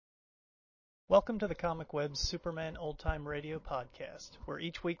Welcome to the Comic Web's Superman Old Time Radio podcast, where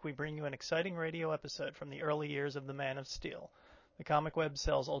each week we bring you an exciting radio episode from the early years of the Man of Steel. The Comic Web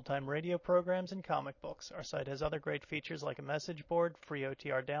sells old-time radio programs and comic books. Our site has other great features like a message board, free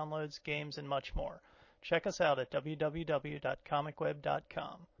OTR downloads, games, and much more. Check us out at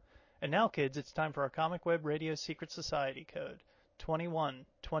www.comicweb.com. And now, kids, it's time for our Comic Web Radio Secret Society code. 21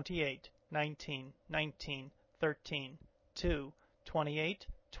 28 19 19 13 2 28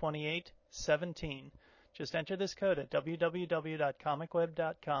 28 17. Just enter this code at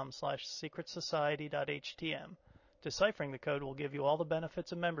www.comicweb.com/secretsociety.htm. Deciphering the code will give you all the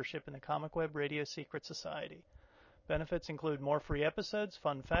benefits of membership in the Comic Web Radio Secret Society. Benefits include more free episodes,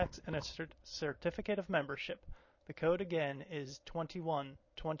 fun facts, and a certificate of membership. The code again is 21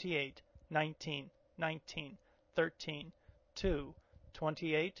 28 19 19 13 2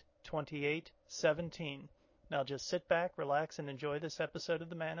 28 28 17. Now just sit back, relax, and enjoy this episode of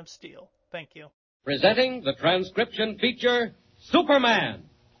The Man of Steel. Thank you. Presenting the transcription feature, Superman.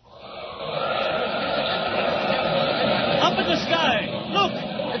 Up in the sky! Look!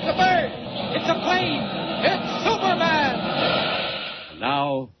 It's a bird! It's a plane! It's Superman! And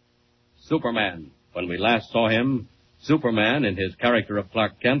now, Superman. When we last saw him, Superman, in his character of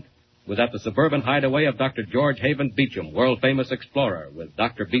Clark Kent, was at the suburban hideaway of Dr. George Haven Beecham, world-famous explorer, with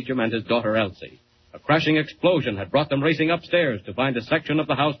Dr. Beecham and his daughter Elsie. A crashing explosion had brought them racing upstairs to find a section of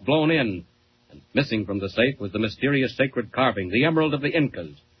the house blown in. And missing from the safe was the mysterious sacred carving, the Emerald of the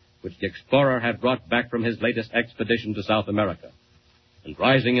Incas, which the explorer had brought back from his latest expedition to South America. And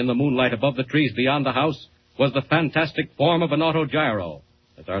rising in the moonlight above the trees beyond the house was the fantastic form of an autogyro.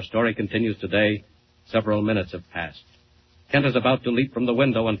 As our story continues today, several minutes have passed. Kent is about to leap from the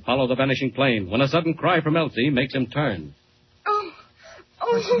window and follow the vanishing plane when a sudden cry from Elsie makes him turn.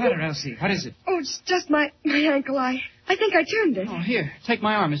 What's the matter, Elsie? What is it? Oh, it's just my ankle. I think I turned it. Oh, here. Take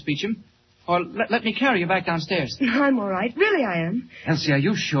my arm, Miss Beecham. Or let me carry you back downstairs. I'm all right. Really, I am. Elsie, are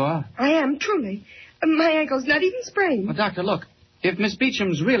you sure? I am, truly. My ankle's not even sprained. Well, Doctor, look. If Miss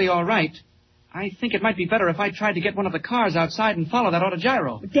Beecham's really all right, I think it might be better if I tried to get one of the cars outside and follow that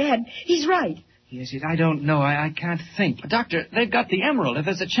autogyro. Dad, he's right. Yes, I don't know. I can't think. Doctor, they've got the emerald. If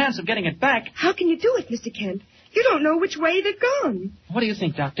there's a chance of getting it back... How can you do it, Mr. Kent? You don't know which way they've gone. What do you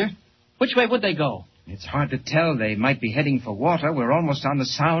think, Doctor? Which way would they go? It's hard to tell. They might be heading for water. We're almost on the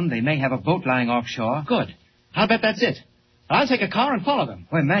Sound. They may have a boat lying offshore. Good. I'll bet that's it. I'll take a car and follow them.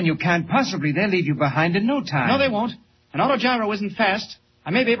 Well, man, you can't possibly. They'll leave you behind in no time. No, they won't. An autogyro isn't fast.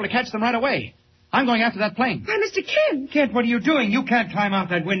 I may be able to catch them right away. I'm going after that plane. Why, Mr. Kent. Kent, what are you doing? You can't climb out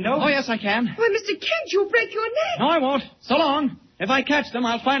that window. Oh, yes, I can. Why, Mr. Kent, you'll break your neck. No, I won't. So long. If I catch them,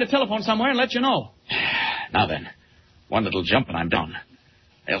 I'll find a telephone somewhere and let you know. Now then, one little jump and I'm down.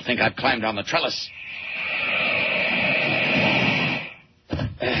 They'll think I've climbed down the trellis.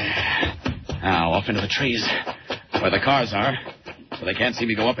 Now, off into the trees, where the cars are, so they can't see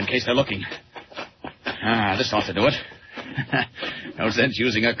me go up in case they're looking. This ought to do it. No sense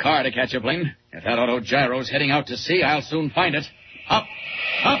using a car to catch a plane. If that autogyro's heading out to sea, I'll soon find it. Up,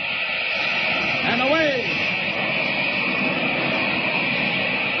 up, and away!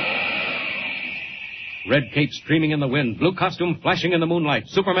 Red cape streaming in the wind, blue costume flashing in the moonlight,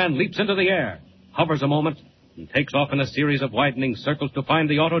 Superman leaps into the air, hovers a moment, and takes off in a series of widening circles to find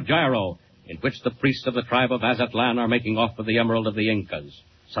the autogyro, in which the priests of the tribe of Azatlan are making off for the Emerald of the Incas.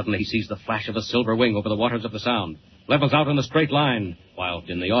 Suddenly he sees the flash of a silver wing over the waters of the Sound, levels out in a straight line, while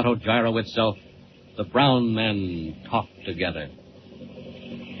in the autogyro itself, the brown men talk together.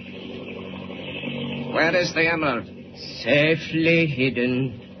 Where is the emerald? Safely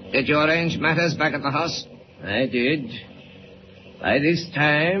hidden. Did you arrange matters back at the house? I did. By this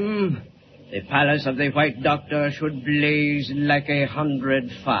time, the palace of the White Doctor should blaze like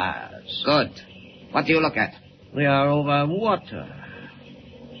 100 fires. Good. What do you look at? We are over water.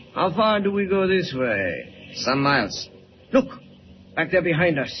 How far do we go this way? Some miles. Look, back there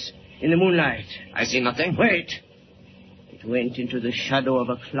behind us, in the moonlight. I see nothing. Wait. It went into the shadow of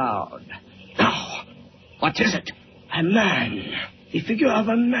a cloud. Now, what is it? A man. The figure of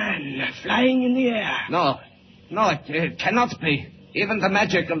a man flying in the air. No, it cannot be. Even the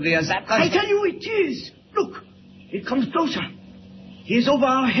magic of the Azatlan... I tell you it is. Look, it comes closer. He is over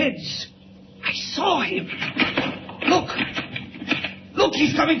our heads. I saw him. Look,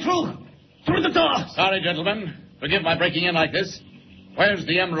 he's coming through the door. Sorry, gentlemen. Forgive my breaking in like this. Where's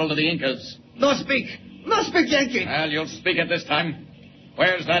the Emerald of the Incas? No speak, Yankee. Well, you'll speak it this time.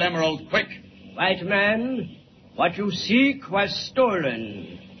 Where's that emerald? Quick. White man, what you seek was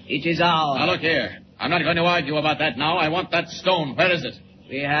stolen. It is ours. Now, look here. I'm not going to argue about that now. I want that stone. Where is it?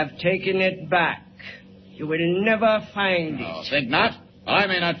 We have taken it back. You will never find it. Oh, think not. I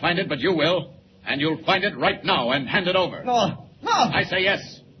may not find it, but you will. And you'll find it right now and hand it over. No. I say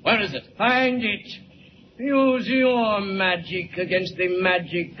yes. Where is it? Find it. Use your magic against the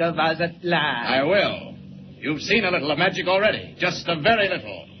magic of Azatlan. I will. You've seen a little of magic already. Just a very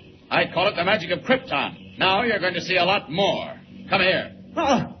little. I call it the magic of Krypton. Now you're going to see a lot more. Come here.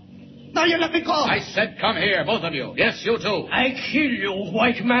 No, you let me go. I said come here, both of you. Yes, you too. I kill you,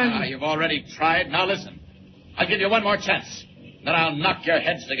 white man. You've already tried. Now listen. I'll give you one more chance. Then I'll knock your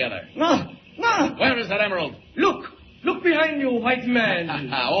heads together. No. Where is that emerald? Look behind you, white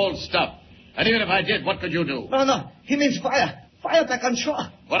man. Old stuff. And even if I did, what could you do? No. He means fire. Fire back on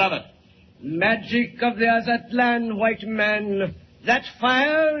shore. What of it? Magic of the Azatlan, white man. That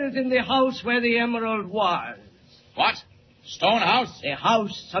fire is in the house where the emerald was. What? Stone house? The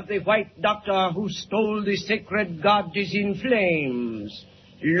house of the white doctor who stole the sacred god is in flames.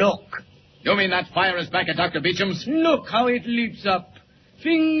 Look. You mean that fire is back at Dr. Beecham's? Look how it leaps up.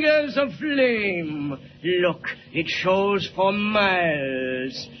 Fingers of flame. Look, it shows for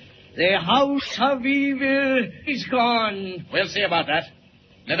miles. The house of evil is gone. We'll see about that.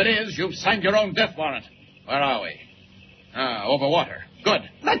 And if it is, you've signed your own death warrant. Where are we? Over water. Good.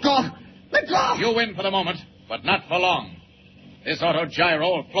 Let go! You win for the moment, but not for long. This autogyro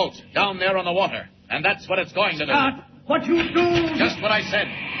will float down there on the water, and that's what it's going to do. What you do? Just what I said.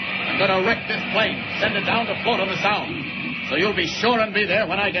 I'm going to wreck this plane, send it down to float on the Sound. So you'll be sure and be there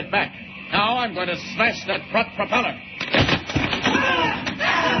when I get back. Now I'm going to smash that front propeller.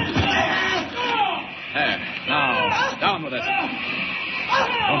 There. Now, down with it.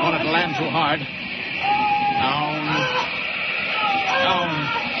 Don't want it to land too hard. Down.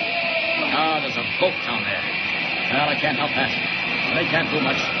 There's a boat down there. Well, I can't help that. They can't do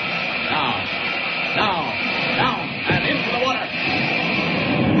much. Down, and into the water.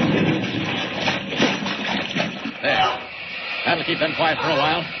 There. That'll keep them quiet for a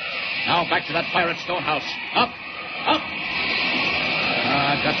while. Now back to that pirate stone house. Up.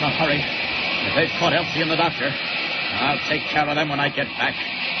 I've got to hurry. If they've caught Elsie and the doctor, I'll take care of them when I get back.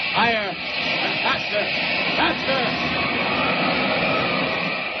 Higher and faster.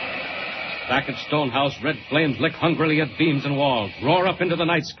 Back at Stonehouse, red flames lick hungrily at beams and walls, roar up into the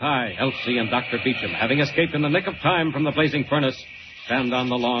night sky. Elsie and Dr. Beecham, having escaped in the nick of time from the blazing furnace, stand on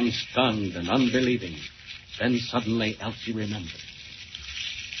the lawn stunned and unbelieving. Then suddenly Elsie remembers.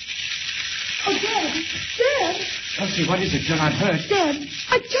 Oh, Dad! Elsie, what is it? You're not hurt. Dad,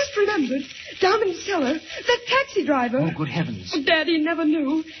 I just remembered. Down in the cellar, that taxi driver. Oh, good heavens. Oh, Daddy never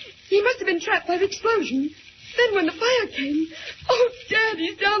knew. He must have been trapped by the explosion. Then when the fire came, Dad,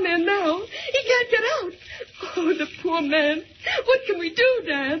 he's down there now. He can't get out. Oh, the poor man. What can we do,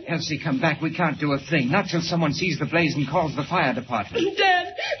 Dad? Elsie, come back. We can't do a thing. Not till someone sees the blaze and calls the fire department.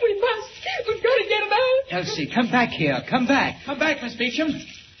 Dad, we must. We've got to get him out. Elsie, come back here. Come back. Come back, Miss Beecham.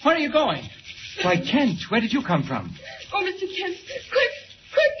 Where are you going? Why, Kent, where did you come from? Oh, Mr. Kent,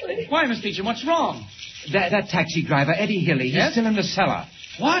 quickly. Why, Miss Beecham, what's wrong? That taxi driver, Eddie Hilly, he's still in the cellar.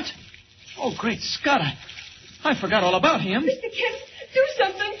 What? Oh, great Scott. I forgot all about him. Mr. Kent, do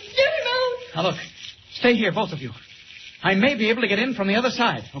something. Get him out. Now, look. Stay here, both of you. I may be able to get in from the other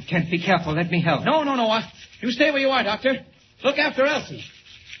side. Oh, Kent, be careful. Let me help. No. You stay where you are, Doctor. Look after Elsie.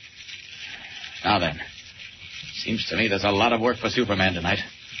 Now then. Seems to me there's a lot of work for Superman tonight.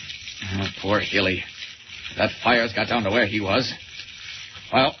 Oh, poor Hilly. That fire's got down to where he was.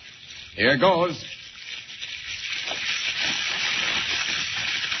 Well, here goes.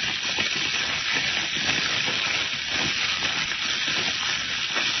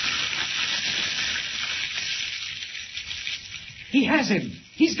 He has him.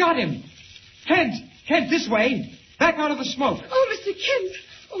 He's got him. Kent, this way. Back out of the smoke. Oh, Mr. Kent.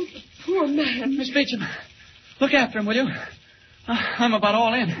 Oh, the poor man. Miss Beecham, look after him, will you? I'm about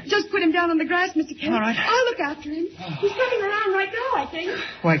all in. Just put him down on the grass, Mr. Kent. All right. I'll look after him. He's coming around right now, I think.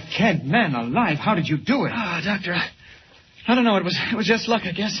 Why, Kent, man alive, how did you do it? Doctor, I don't know. It was just luck,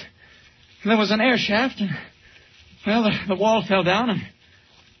 I guess. There was an air shaft, and, well, the wall fell down, and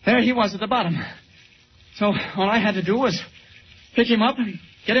there he was at the bottom. So all I had to do was pick him up and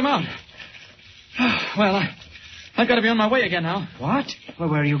get him out. Well, I've got to be on my way again now. What? Well,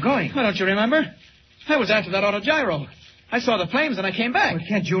 where are you going? Well, don't you remember? I was after that autogyro. I saw the flames and I came back. Well,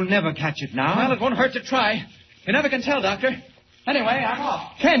 Kent, you'll never catch it now. Well, it won't hurt to try. You never can tell, Doctor. Anyway, I'm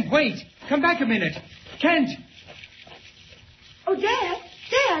off. Kent, wait. Come back a minute. Kent! Oh,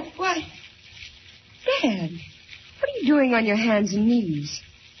 Dad, why? Dad, what are you doing on your hands and knees?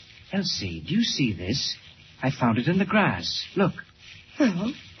 Elsie, do you see this? I found it in the grass. Look.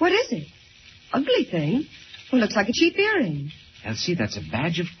 Well, what is it? Ugly thing. Well, looks like a cheap earring. Elsie, that's a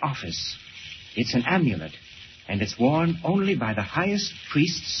badge of office. It's an amulet. and it's worn only by the highest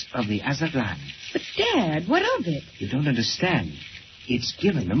priests of the Azatlan. But, Dad, what of it? You don't understand. It's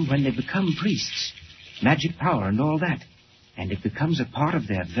given them when they become priests. Magic power and all that. And it becomes a part of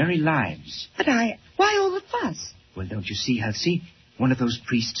their very lives. But why all the fuss? Well, don't you see, Elsie? One of those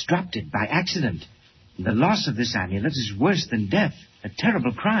priests dropped it by accident. The loss of this amulet is worse than death. A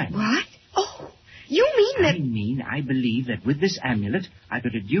terrible crime. What? Oh, you mean that... I believe that with this amulet, I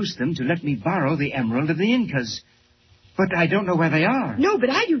could induce them to let me borrow the emerald of the Incas. But I don't know where they are. No, but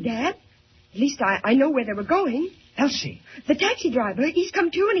I do, Dad. At least I know where they were going. Elsie. The taxi driver, he's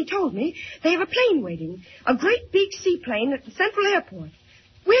come to and he told me they have a plane waiting. A great big seaplane at the Central Airport.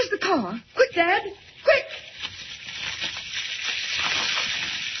 Where's the car? Quick, Dad. Quick!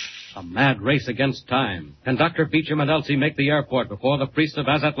 A mad race against time. Can Dr. Beecham and Elsie make the airport before the priests of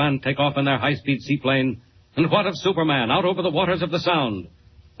Azatlan take off in their high-speed seaplane? And what of Superman out over the waters of the Sound?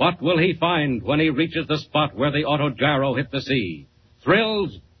 What will he find when he reaches the spot where the Autogyro hit the sea?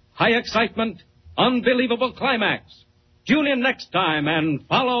 Thrills, high excitement, unbelievable climax. Tune in next time and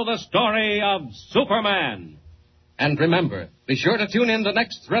follow the story of Superman. And remember, be sure to tune in the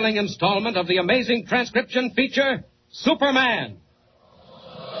next thrilling installment of the amazing transcription feature, Superman.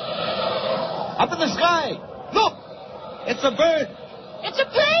 Up in the sky! Look! It's a bird! It's a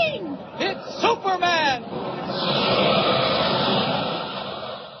plane! It's Superman!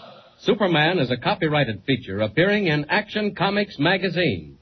 Superman is a copyrighted feature appearing in Action Comics magazine.